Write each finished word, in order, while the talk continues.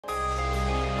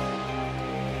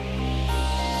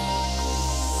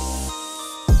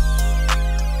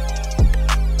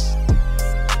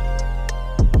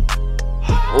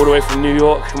all the way from New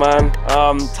York, man.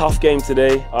 Tough game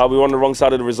today. We were on the wrong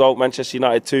side of the result. Manchester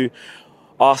United 2,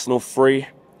 Arsenal 3.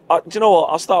 Do you know what?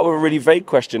 I'll start with a really vague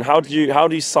question. How do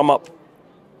you sum up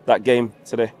that game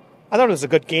today? I thought it was a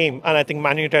good game, and I think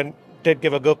Man United did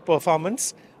give a good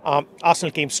performance.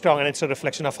 Arsenal came strong, and it's a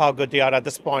reflection of how good they are at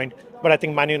this point. But I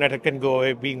think Man United can go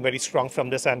away being very strong from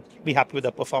this and be happy with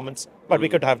the performance. But we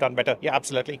could have done better. Yeah,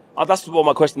 absolutely. That's what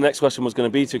my next question was going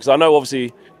to be too, because I know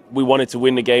obviously we wanted to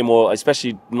win the game, or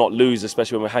especially not lose,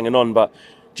 especially when we're hanging on. But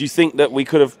do you think that we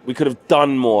could have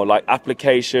done more, like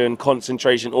application,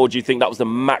 concentration, or do you think that was the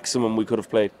maximum we could have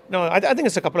played? No, I think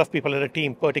it's a couple of people in the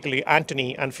team, particularly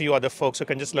Anthony and a few other folks who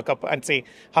can just look up and say,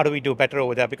 how do we do better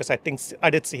over there? Because I think I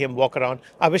did see him walk around.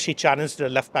 I wish he challenged the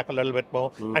left back a little bit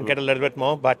more and get a little bit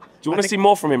more. But do you want to see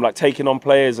more from him, like taking on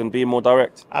players and being more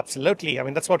direct? Absolutely. I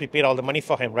mean, that's what we paid all the money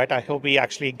for him, right? I hope we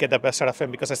actually get the best out of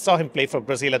him, because I saw him play for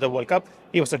Brazil at the World Cup.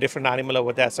 He was a different animal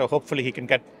over there. So hopefully he can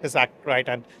get his act right.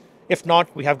 And if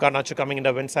not, we have Garnacho coming in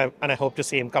the wings, and I hope to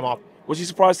see him come up. Was you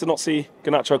surprised to not see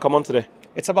Garnacho come on today?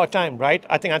 It's about time, right?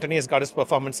 I think Anthony has got his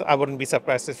performance. I wouldn't be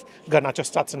surprised if Garnacho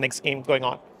starts the next game going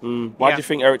on. Why do you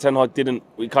think Erik ten Hag didn't?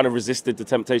 We kind of resisted the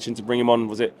temptation to bring him on.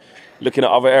 Was it looking at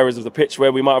other areas of the pitch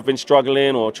where we might have been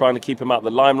struggling, or trying to keep him out of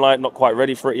the limelight, not quite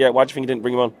ready for it yet? Why do you think he didn't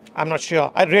bring him on? I'm not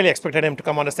sure. I really expected him to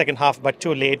come on the second half, but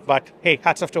too late. But hey,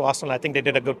 hats off to Arsenal. I think they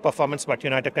did a good performance, but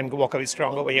United can walk away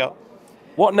strong over here.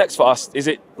 What next for us? Is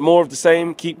it more of the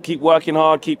same? Keep working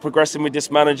hard, keep progressing with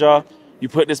this manager? You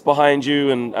put this behind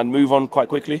you and move on quite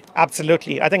quickly?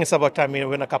 Absolutely. I think it's about time we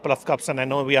win a couple of cups, and I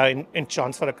know we are in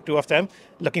chance for two of them.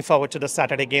 Looking forward to the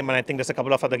Saturday game, and I think there's a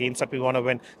couple of other games that we want to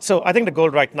win. So I think the goal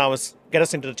right now is get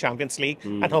us into the Champions League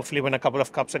and hopefully win a couple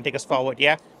of cups and take us forward,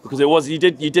 yeah? Because you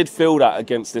did feel that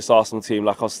against this Arsenal team.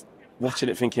 Like, I was watching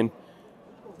it thinking,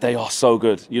 they are so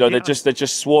good. You know, they're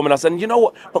just swarming us. And you know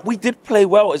what? But we did play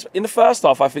well. In the first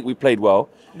half, I think we played well.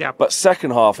 Yeah. But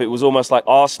second half, it was almost like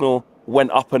Arsenal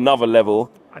went up another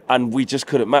level, and we just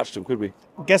couldn't match them, could we?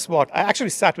 Guess what? I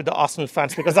actually sat with the Arsenal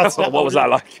fans, because that's what was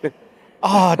that like?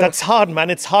 That's hard,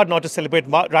 man. It's hard not to celebrate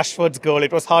Rashford's goal.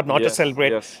 It was hard not to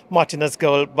celebrate Martinez's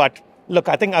goal. But look,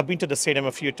 I think I've been to the stadium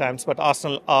a few times, but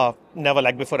Arsenal are never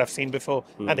like before I've seen before,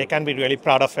 and they can be really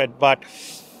proud of it. But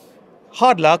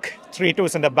hard luck, 3-2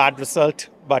 isn't a bad result,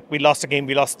 but we lost a game,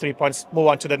 we lost 3 points, move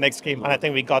on to the next game, and I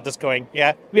think we got this going.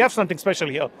 Yeah, we have something special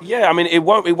here. Yeah, I mean, it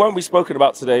won't be spoken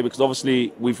about today, because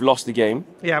obviously we've lost the game.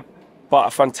 Yeah. But a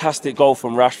fantastic goal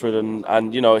from Rashford,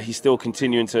 and you know, he's still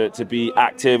continuing to be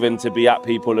active and to be at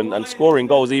people and scoring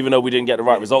goals, even though we didn't get the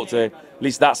right result today. At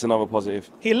least that's another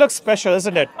positive. He looks special,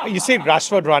 isn't it? You see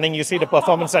Rashford running, you see the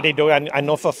performance that he does, and I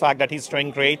know for a fact that he's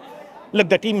doing great. Look,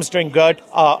 the team is doing good.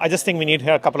 I just think we need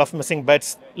here a couple of missing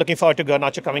bits. Looking forward to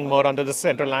Garnacho coming more onto the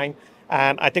centre line.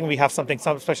 And I think we have something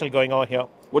special going on here.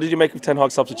 What did you make of Ten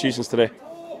Hag's substitutions today?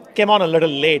 Came on a little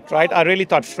late, right? I really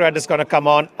thought Fred is going to come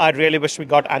on. I really wish we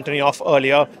got Anthony off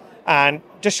earlier and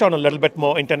just shown a little bit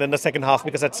more intent in the second half,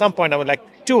 because at some point I was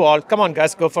like, 2-2, come on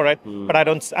guys, go for it. But I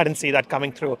didn't see that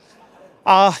coming through.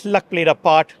 Luck played a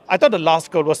part. I thought the last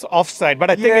goal was offside,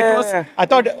 but I think it was. I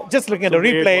thought, just looking at the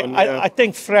replay, I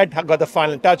think Fred got the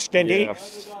final touch, didn't he?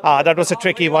 That was a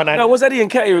tricky one. No, it was Eddie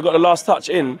Nketiah who got the last touch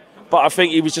in, but I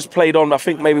think he was just played on. I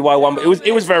think maybe by one, but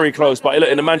it was very close. But look,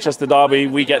 in the Manchester derby,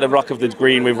 we get the ruck of the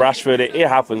green with Rashford. It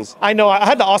happens. I know. I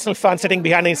had the Arsenal fan sitting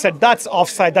behind me and said, that's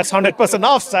offside. That's 100%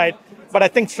 offside. But I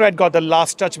think Fred got the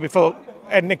last touch before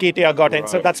Nketiah got in,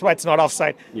 so that's why it's not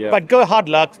offside. But go hard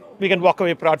luck. We can walk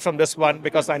away proud from this one,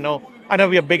 because I know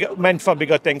we are meant for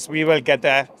bigger things. We will get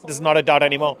there. There's not a doubt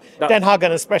anymore. Ten Hag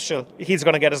is special. He's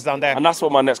going to get us down there. And that's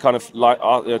what my next kind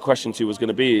of question to you was going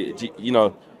to be. You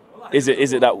know, is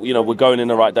it that, you know, we're going in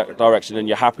the right direction and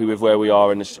you're happy with where we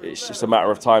are, and it's just a matter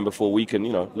of time before we can,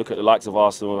 you know, look at the likes of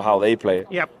Arsenal and how they play,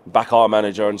 back our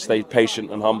manager and stay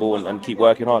patient and humble and keep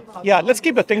working hard. Yeah, let's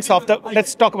talk about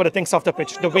the things off the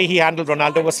pitch. The way he handled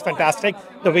Ronaldo was fantastic.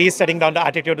 The way he's setting down the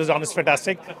attitude is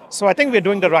fantastic. So I think we're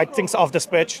doing the right things off this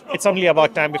pitch. It's only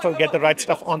about time before we get the right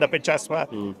stuff on the pitch as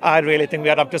well. I really think we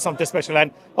are up to something special,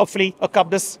 and hopefully a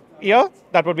cup this year.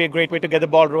 That would be a great way to get the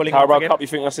ball rolling. Carabao Cup, you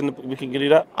think we can do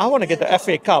that? I want to get the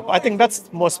FA Cup. I think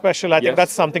that's more special. I think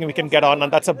that's something we can get on,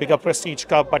 and that's a bigger prestige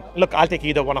cup. But look, I'll take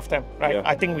either one of them, right?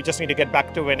 I think we just need to get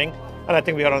back to winning, and I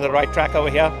think we are on the right track over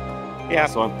here. Yeah.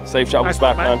 Safe travels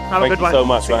back, man. Thank you so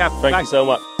much, man. Thank you so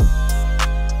much.